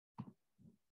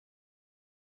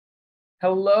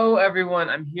Hello, everyone.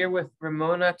 I'm here with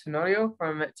Ramona Tenorio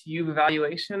from Tiyuv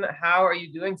Evaluation. How are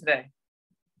you doing today?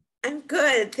 I'm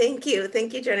good. Thank you.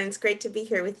 Thank you, Jordan. It's great to be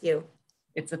here with you.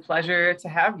 It's a pleasure to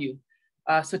have you.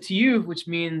 So Tiyuv, which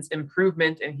means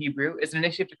improvement in Hebrew, is an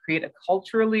initiative to create a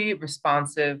culturally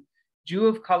responsive, Jew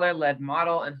of color-led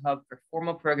model and hub for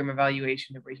formal program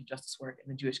evaluation of racial justice work in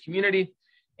the Jewish community,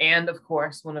 and of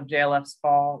course, one of JLF's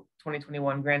fall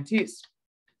 2021 grantees.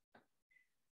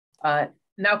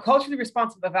 Now, culturally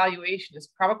responsive evaluation is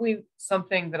probably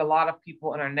something that a lot of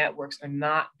people in our networks are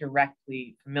not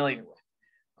directly familiar with.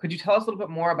 Could you tell us a little bit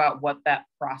more about what that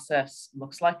process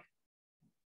looks like?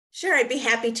 Sure, I'd be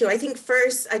happy to. I think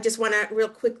first, I just want to real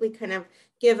quickly kind of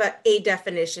give a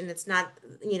definition. It's not,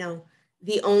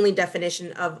 the only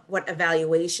definition of what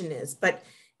evaluation is, but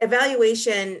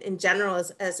evaluation in general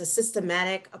is as a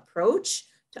systematic approach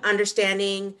to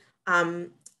understanding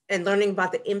and learning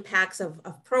about the impacts of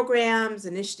programs,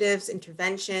 initiatives,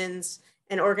 interventions,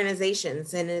 and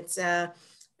organizations. And it's an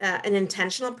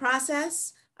intentional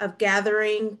process of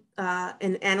gathering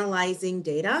and analyzing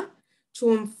data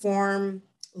to inform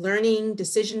learning,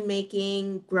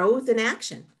 decision-making, growth, and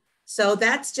action. So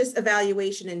that's just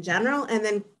evaluation in general. And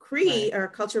then CRE, or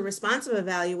culture responsive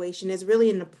evaluation, is really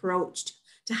an approach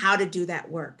to how to do that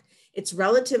work. It's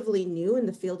relatively new in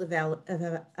the field of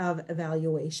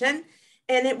evaluation.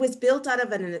 And it was built out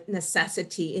of a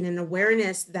necessity and an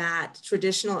awareness that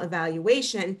traditional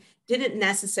evaluation didn't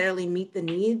necessarily meet the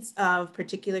needs of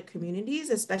particular communities,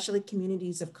 especially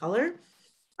communities of color.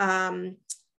 It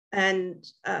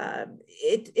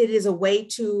is a way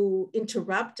to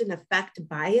interrupt and affect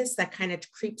bias that kind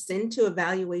of creeps into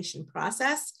evaluation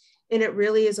process. And it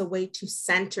really is a way to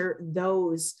center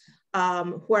those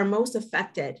who are most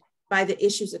affected by the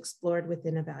issues explored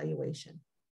within evaluation.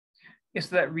 Yeah,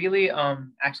 so that really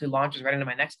actually launches right into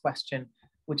my next question,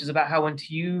 which is about how when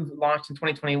Tiyuv launched in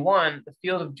 2021, the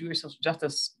field of Jewish social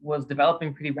justice was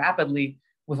developing pretty rapidly,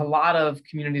 with a lot of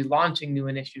communities launching new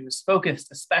initiatives focused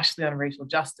especially on racial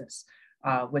justice,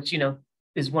 which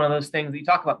is one of those things that you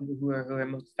talk about, people who are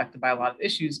most affected by a lot of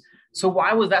issues. So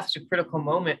why was that such a critical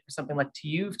moment for something like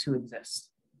Tiyuv to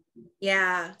exist?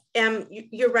 Yeah,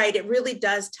 you're right. It really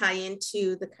does tie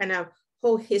into the kind of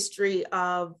whole history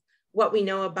of what we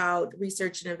know about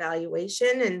research and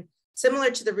evaluation. And similar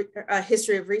to the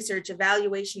history of research,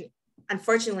 evaluation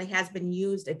unfortunately has been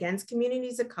used against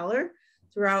communities of color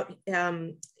throughout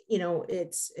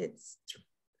it's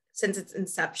since its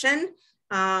inception.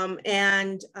 I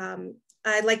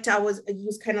like to always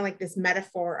use kind of like this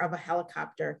metaphor of a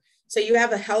helicopter. So you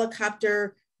have a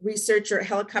helicopter researcher, a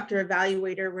helicopter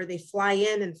evaluator, where they fly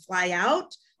in and fly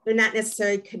out. They're not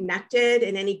necessarily connected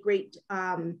in any great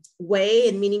way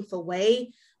and meaningful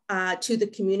way to the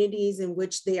communities in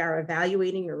which they are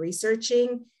evaluating or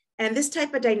researching. And this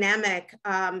type of dynamic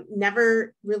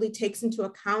never really takes into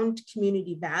account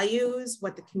community values,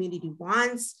 what the community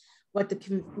wants, what the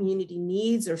community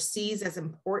needs or sees as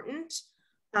important.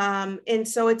 And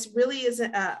so it's really is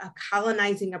a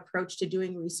colonizing approach to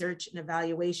doing research and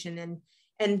evaluation.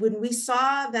 And when we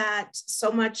saw that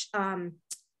so much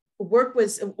work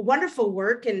was wonderful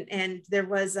work, and there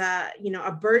was a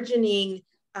burgeoning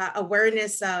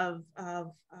awareness of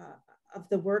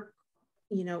the work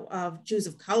of Jews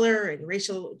of color and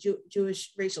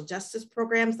Jewish racial justice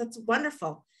programs. That's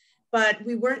wonderful. But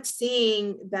we weren't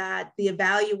seeing that the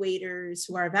evaluators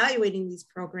who are evaluating these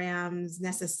programs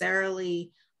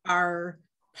necessarily are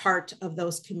part of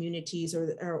those communities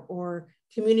or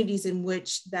communities in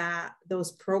which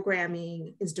those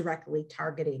programming is directly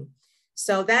targeting.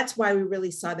 So that's why we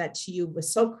really saw that Tiyuv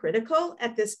was so critical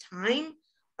at this time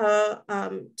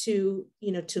to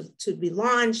be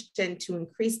launched and to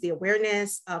increase the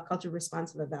awareness of culture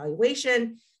responsive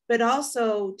evaluation, but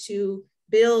also to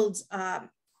build a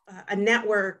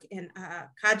network and a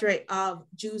cadre of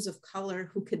Jews of color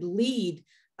who could lead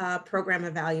program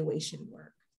evaluation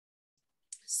work.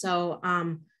 So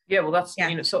yeah, well, that's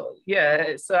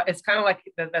it's kind of like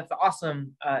that's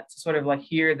awesome to sort of like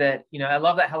hear that. I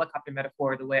love that helicopter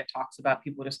metaphor, the way it talks about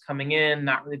people just coming in,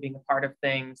 not really being a part of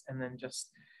things, and then just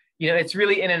it's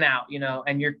really in and out,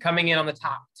 and you're coming in on the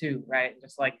top too, right?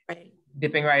 Just like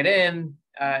dipping right in,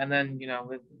 and then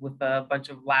with a bunch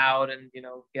of loud and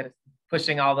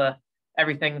pushing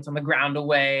everything that's on the ground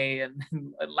away, and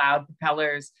loud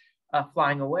propellers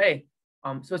flying away.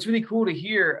 So it's really cool to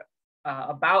hear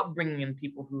about bringing in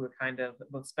people who are kind of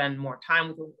both spend more time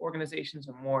with organizations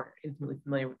or more intimately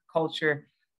familiar with the culture.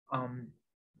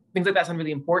 Things like that sound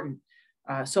really important.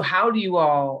 So how do you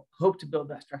all hope to build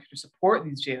that structure to support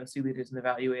these JOC leaders and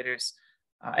evaluators?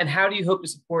 And how do you hope to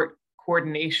support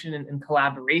coordination and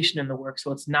collaboration in the work,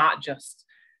 so it's not just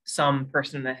some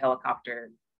person in a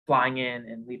helicopter flying in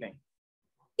and leaving?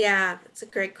 Yeah, that's a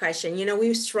great question. You know,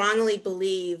 we strongly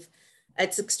believe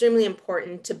it's extremely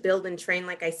important to build and train,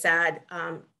 like I said,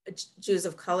 Jews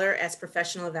of color as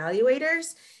professional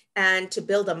evaluators, and to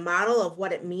build a model of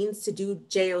what it means to do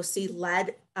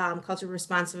JOC-led culturally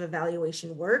responsive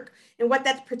evaluation work, and what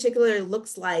that particularly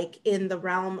looks like in the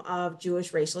realm of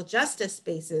Jewish racial justice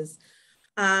spaces.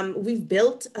 We've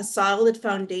built a solid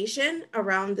foundation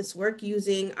around this work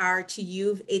using our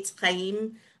Tiyuv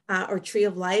Evaluation or Tree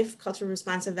of Life cultural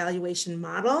responsive evaluation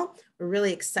model. We're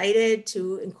really excited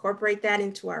to incorporate that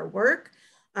into our work.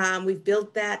 We've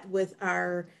built that with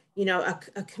our,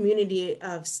 a community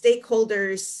of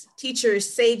stakeholders,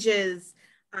 teachers, sages,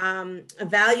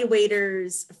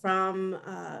 evaluators from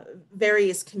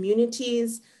various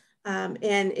communities, and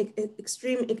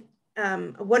extreme,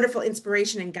 wonderful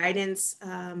inspiration and guidance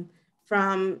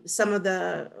from some of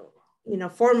the,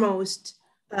 foremost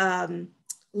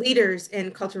leaders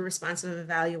in cultural responsive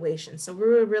evaluation. So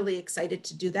we're really excited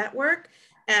to do that work.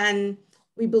 And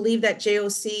we believe that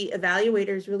JOC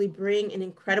evaluators really bring an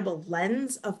incredible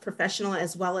lens of professional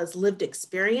as well as lived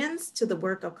experience to the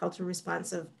work of cultural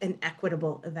responsive and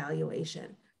equitable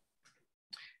evaluation.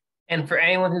 And for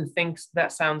anyone who thinks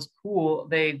that sounds cool,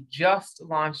 they just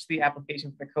launched the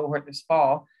application for the cohort this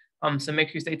fall. So make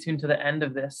sure you stay tuned to the end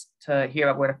of this to hear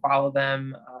about where to follow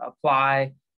them,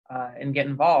 apply, and get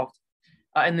involved.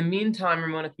 In the meantime,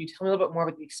 Ramona, can you tell me a little bit more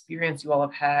about the experience you all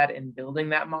have had in building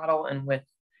that model and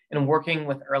working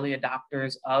with early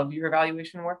adopters of your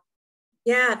evaluation work?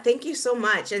 Yeah, thank you so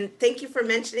much. And thank you for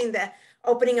mentioning the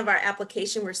opening of our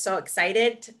application. We're so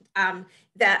excited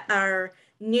that our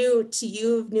new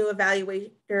Tiyuv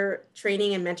Evaluator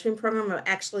Training and Mentoring Program will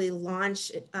actually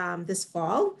launch this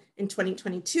fall in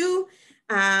 2022.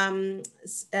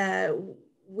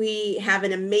 We have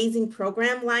an amazing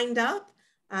program lined up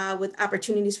with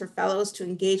opportunities for fellows to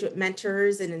engage with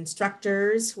mentors and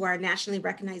instructors who are nationally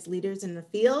recognized leaders in the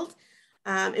field.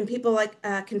 And people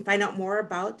can find out more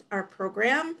about our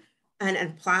program and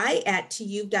apply at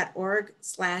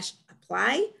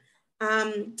tiyuv.org/apply.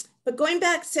 But going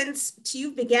back since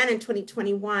Tiyuv began in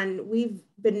 2021, we've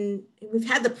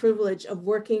had the privilege of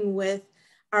working with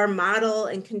our model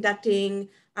and conducting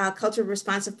culture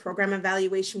responsive program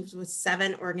evaluations with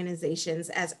 7 organizations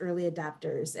as early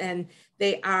adopters. And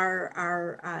they are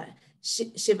our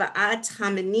Shiva'at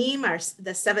Haminim,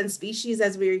 the 7 species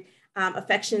as we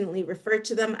affectionately refer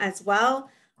to them as well.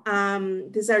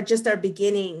 These are just our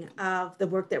beginning of the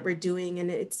work that we're doing. And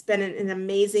it's been an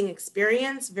amazing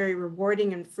experience, very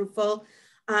rewarding and fruitful.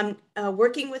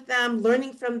 Working with them,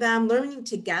 learning from them, learning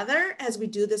together as we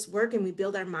do this work and we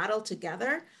build our model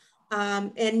together.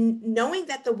 And knowing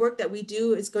that the work that we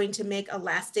do is going to make a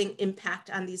lasting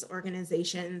impact on these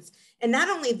organizations. And not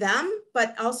only them,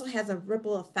 but also has a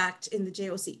ripple effect in the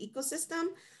JOC ecosystem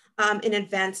and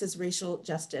advances racial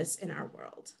justice in our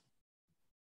world.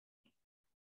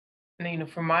 And,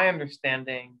 from my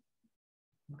understanding,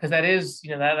 because that is,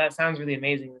 that sounds really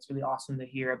amazing. It's really awesome to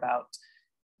hear about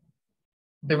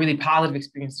the really positive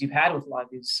experiences you've had with a lot of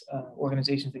these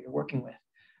organizations that you're working with.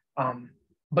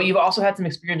 But you've also had some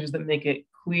experiences that make it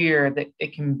clear that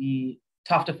it can be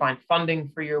tough to find funding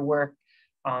for your work.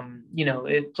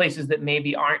 Places that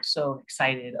maybe aren't so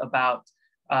excited about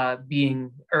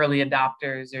being early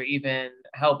adopters or even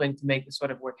helping to make this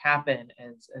sort of work happen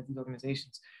as these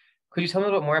organizations. Could you tell me a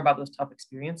little bit more about those tough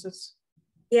experiences?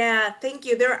 Yeah, thank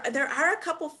you. There are a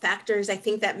couple factors I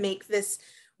think that make this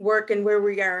work and where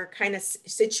we are kind of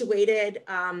situated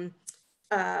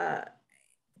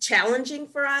challenging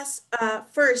for us.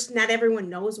 First, not everyone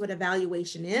knows what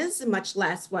evaluation is, much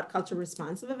less what culture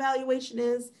responsive evaluation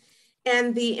is,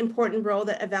 and the important role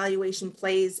that evaluation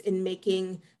plays in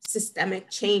making systemic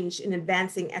change in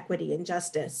advancing equity and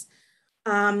justice.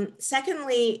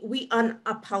 Secondly, we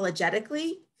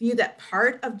unapologetically view that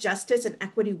part of justice and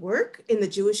equity work in the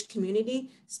Jewish community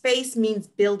space means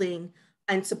building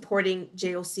and supporting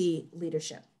JOC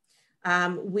leadership.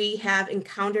 We have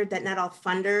encountered that not all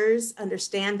funders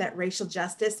understand that racial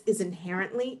justice is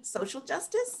inherently social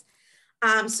justice.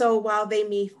 So while they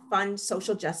may fund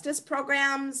social justice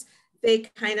programs, they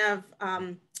kind of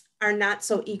are not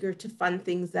so eager to fund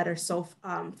things that are so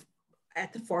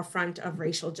at the forefront of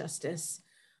racial justice.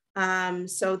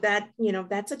 So that,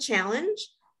 that's a challenge.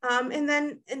 And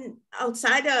then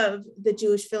outside of the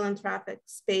Jewish philanthropic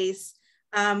space,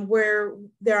 where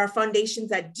there are foundations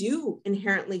that do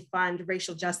inherently fund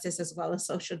racial justice as well as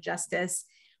social justice,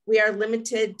 we are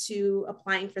limited to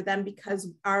applying for them because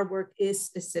our work is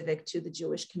specific to the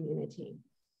Jewish community.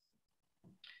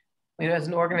 as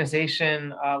an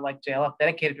organization like JLF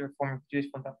dedicated to reform of Jewish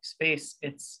philanthropic space,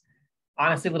 it's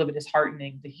honestly a little bit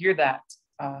disheartening to hear that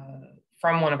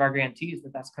from one of our grantees,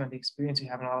 that that's kind of the experience we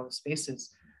have in all of the spaces.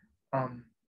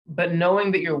 But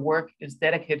knowing that your work is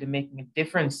dedicated to making a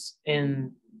difference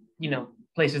in,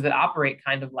 places that operate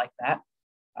kind of like that.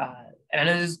 And I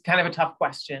know this is kind of a tough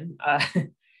question,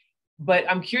 but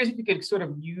I'm curious if you could sort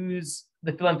of use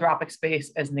the philanthropic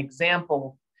space as an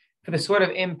example for the sort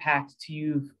of impact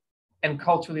Tiyuv and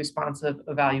culturally responsive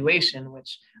evaluation,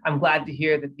 which I'm glad to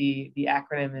hear that the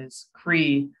acronym is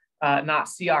CRE, not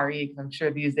CRE, because I'm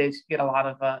sure these days you get a lot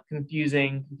of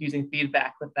confusing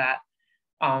feedback with that.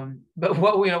 But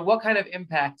what kind of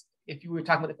impact, if you were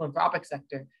talking about the philanthropic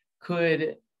sector,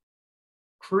 could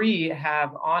CRE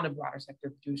have on a broader sector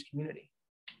of the Jewish community?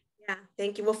 Yeah,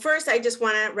 thank you. Well, first, I just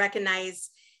want to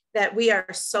recognize that we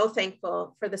are so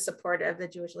thankful for the support of the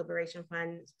Jewish Liberation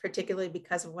Fund, particularly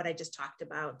because of what I just talked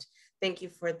about. Thank you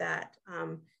for that,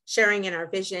 sharing in our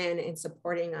vision and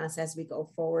supporting us as we go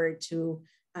forward to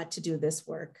do this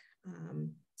work.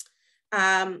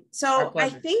 So I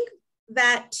think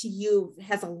that Tiyuv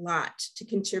has a lot to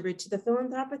contribute to the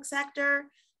philanthropic sector.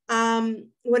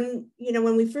 When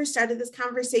we first started this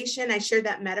conversation, I shared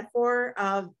that metaphor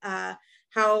of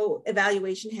how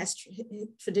evaluation has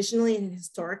traditionally and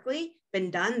historically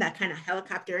been done, that kind of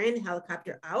helicopter in,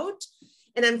 helicopter out.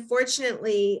 And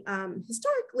unfortunately,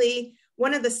 historically,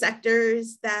 one of the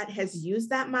sectors that has used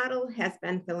that model has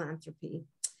been philanthropy.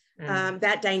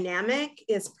 That dynamic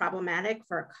is problematic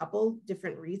for a couple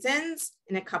different reasons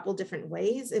in a couple different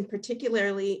ways. And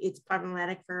particularly, it's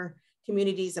problematic for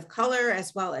communities of color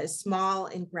as well as small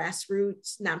and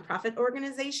grassroots nonprofit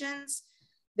organizations.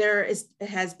 There is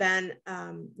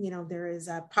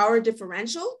a power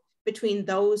differential between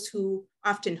those who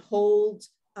often hold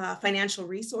financial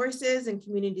resources and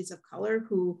communities of color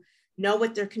who know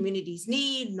what their communities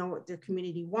need, know what their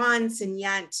community wants, and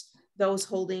yet those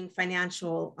holding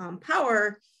financial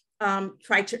power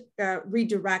try to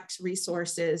redirect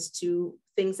resources to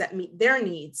things that meet their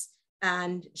needs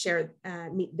and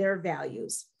meet their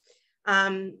values.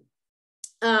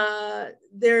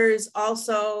 There's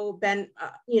also been,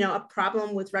 a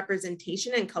problem with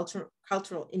representation and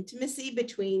cultural intimacy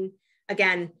between,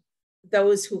 again,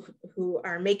 those who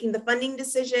are making the funding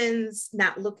decisions,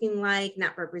 not looking like,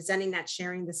 not representing, not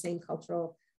sharing the same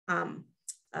cultural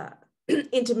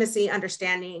intimacy,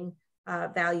 understanding,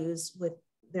 values with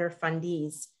their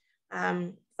fundees.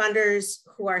 Funders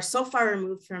who are so far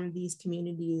removed from these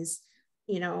communities,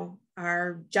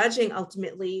 are judging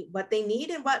ultimately what they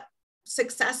need and what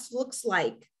success looks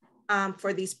like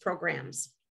for these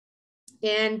programs.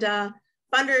 And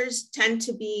funders tend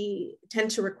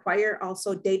to require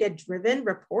also data-driven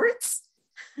reports,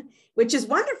 which is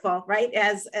wonderful, right?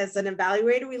 As an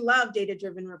evaluator, we love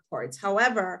data-driven reports.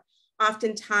 However,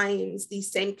 oftentimes these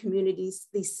same communities,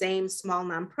 these same small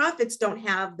nonprofits don't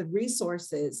have the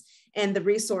resources, and the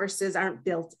resources aren't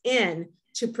built in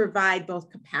to provide both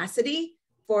capacity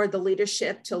for the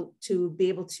leadership to be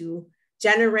able to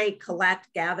generate, collect,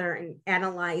 gather, and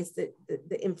analyze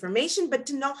the information, but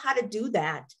to know how to do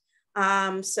that.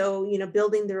 So,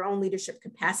 building their own leadership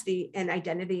capacity and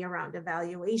identity around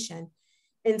evaluation.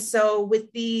 And so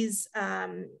with these,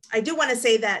 I do want to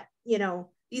say that,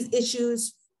 these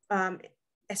issues,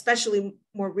 especially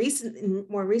more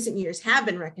recent years, have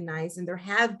been recognized, and there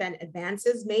have been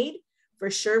advances made for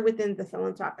sure within the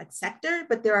philanthropic sector,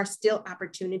 but there are still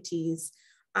opportunities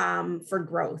for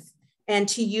growth. And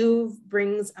Tiyuv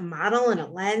brings a model and a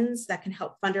lens that can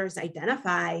help funders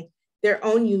identify their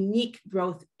own unique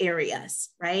growth areas,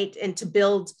 right? And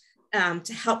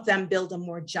to help them build a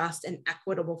more just and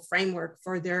equitable framework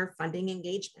for their funding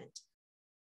engagement.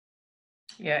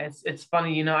 Yeah, it's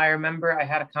funny, I remember I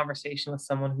had a conversation with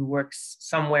someone who works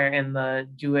somewhere in the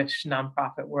Jewish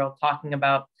nonprofit world talking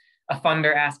about a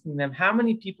funder asking them, how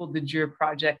many people did your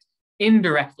project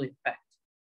indirectly affect?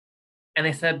 And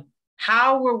they said,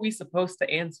 how were we supposed to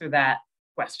answer that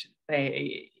question?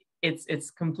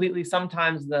 It's completely,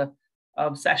 sometimes the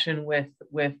obsession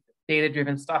with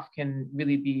data-driven stuff can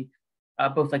really be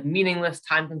both like meaningless,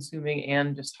 time-consuming,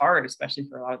 and just hard, especially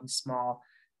for a lot of these small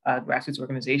grassroots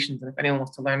organizations. And if anyone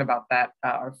wants to learn about that,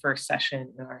 our first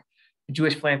session in our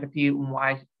Jewish philanthropy and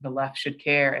why the left should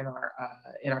care in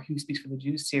our Who Speaks for the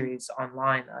Jews series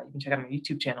online, you can check out on our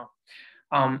YouTube channel.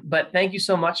 But thank you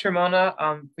so much, Ramona,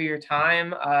 for your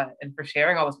time and for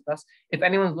sharing all this with us. If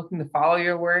anyone's looking to follow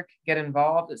your work, get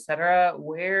involved, etc.,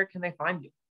 where can they find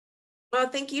you? Well,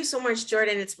 thank you so much,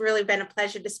 Jordan. It's really been a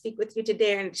pleasure to speak with you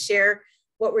today and share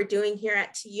what we're doing here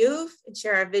at Tiyuv and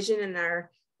share our vision and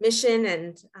our mission.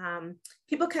 And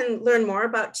people can learn more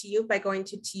about Tiyuv by going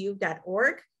to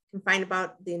tiyuv.org and find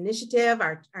about the initiative,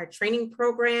 our training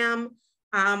program,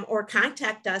 or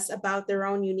contact us about their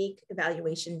own unique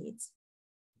evaluation needs.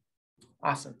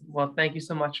 Awesome. Well, thank you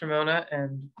so much, Ramona,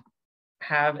 and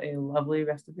have a lovely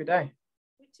rest of your day.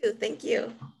 You too. Thank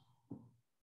you.